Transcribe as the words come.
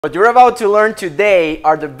What you're about to learn today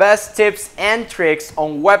are the best tips and tricks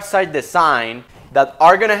on website design that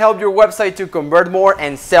are gonna help your website to convert more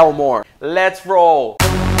and sell more. Let's roll!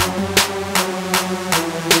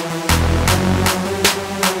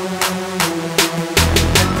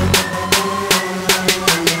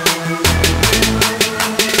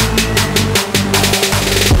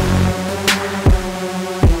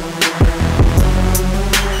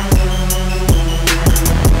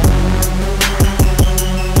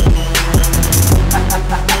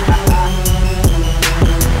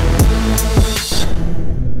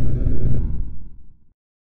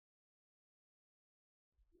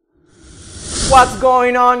 What's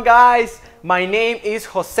going on, guys? My name is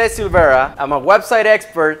Jose Silvera. I'm a website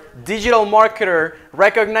expert, digital marketer,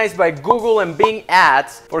 recognized by Google and Bing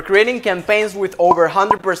ads for creating campaigns with over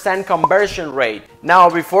 100% conversion rate. Now,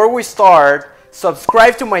 before we start,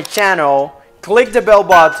 subscribe to my channel, click the bell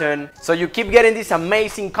button so you keep getting this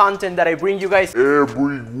amazing content that I bring you guys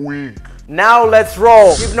every week. Now let's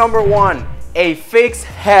roll. Tip number 1, a fixed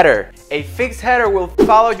header. A fixed header will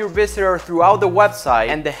follow your visitor throughout the website,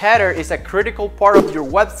 and the header is a critical part of your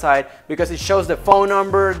website because it shows the phone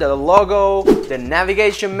number, the logo, the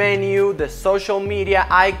navigation menu, the social media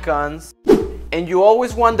icons, and you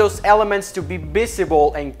always want those elements to be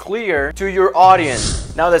visible and clear to your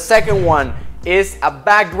audience. Now the second one is a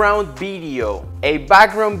background video. A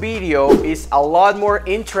background video is a lot more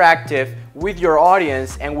interactive with your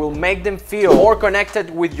audience and will make them feel more connected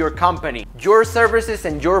with your company, your services,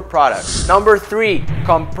 and your products. Number 3,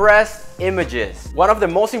 compressed images. One of the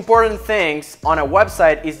most important things on a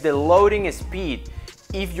website is the loading speed.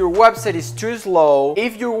 If your website is too slow,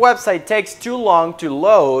 if your website takes too long to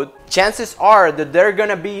load, chances are that they're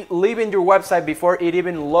gonna be leaving your website before it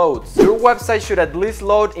even loads. Your website should at least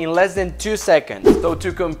load in less than 2 seconds. So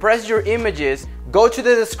to compress your images, go to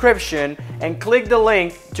the description and click the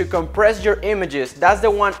link to compress your images. That's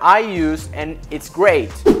the one I use and it's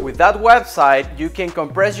great. With that website, you can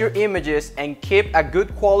compress your images and keep a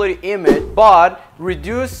good quality image, but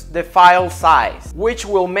reduce the file size, which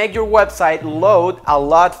will make your website load a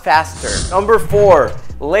lot faster. Number 4,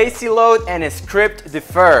 lazy load and script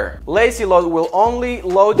defer. Lazy load will only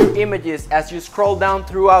load your images as you scroll down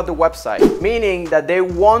throughout the website, meaning that they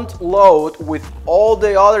won't load with all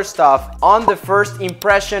the other stuff on the first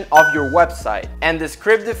impression of your website. And the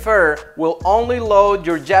script defer will only load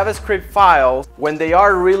your JavaScript files when they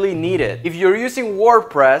are really needed. If you're using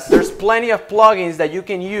WordPress, there's plenty of plugins that you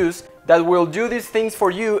can use that will do these things for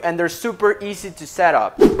you, and they're super easy to set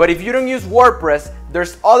up. But if you don't use WordPress,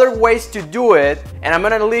 there's other ways to do it, and I'm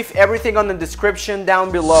gonna leave everything on the description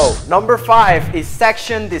down below. Number 5 is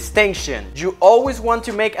section distinction. You always want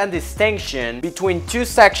to make a distinction between 2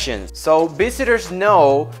 sections so visitors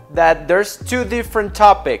know that there's 2 different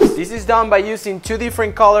topics. This is done by using 2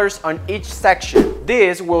 different colors on each section.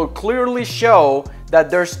 This will clearly show that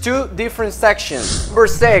there's 2 different sections. Number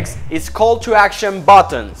 6 is call to action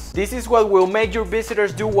buttons. This is what will make your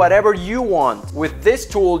visitors do whatever you want. With this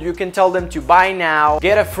tool, you can tell them to buy now,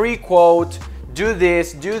 get a free quote, do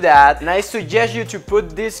this, do that, and I suggest you to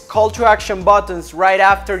put these call to action buttons right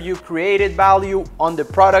after you created value on the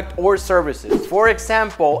product or services. For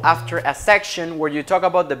example, after a section where you talk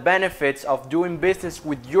about the benefits of doing business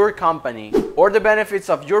with your company or the benefits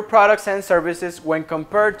of your products and services when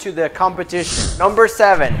compared to the competition. Number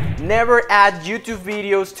 7, never add YouTube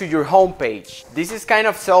videos to your homepage. This is kind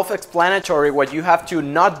of self-explanatory what you have to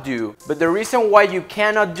not do, but the reason why you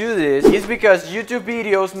cannot do this is because YouTube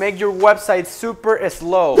videos make your website super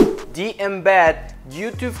slow. The embed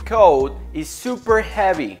YouTube code is super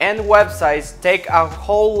heavy and websites take a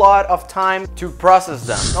whole lot of time to process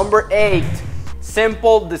them. Number 8,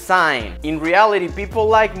 simple design. In reality, people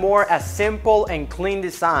like more a simple and clean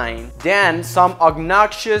design than some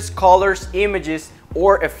obnoxious colors, images,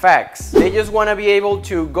 or effects. They just want to be able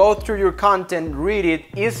to go through your content, read it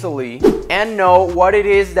easily, and know what it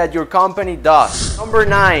is that your company does. Number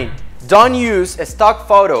 9, don't use stock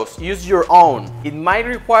photos, use your own. It might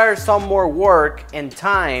require some more work and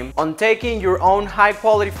time on taking your own high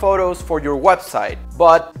quality photos for your website.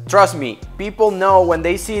 But trust me, people know when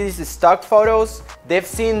they see these stock photos, they've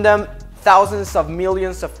seen them thousands of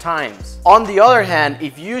millions of times. On the other hand,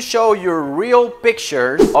 if you show your real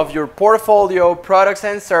pictures of your portfolio, products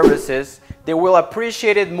and services, they will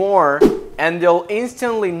appreciate it more and they'll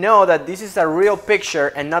instantly know that this is a real picture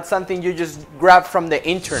and not something you just grabbed from the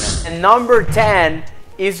internet. And number 10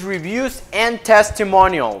 is reviews and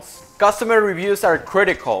testimonials. Customer reviews are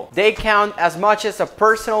critical. They count as much as a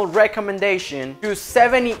personal recommendation to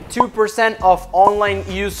 72% of online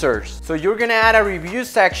users. So you're gonna add a review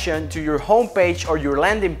section to your homepage or your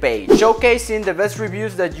landing page, showcasing the best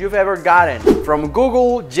reviews that you've ever gotten from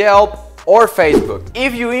Google, Yelp, or Facebook.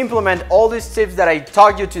 If you implement all these tips that I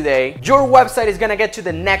taught you today, your website is gonna get to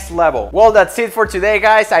the next level. Well, that's it for today,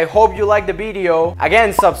 guys. I hope you liked the video.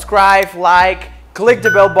 Again, subscribe, like, click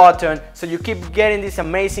the bell button so you keep getting this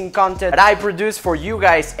amazing content that I produce for you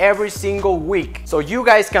guys every single week, so you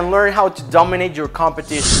guys can learn how to dominate your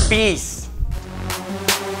competition. Peace.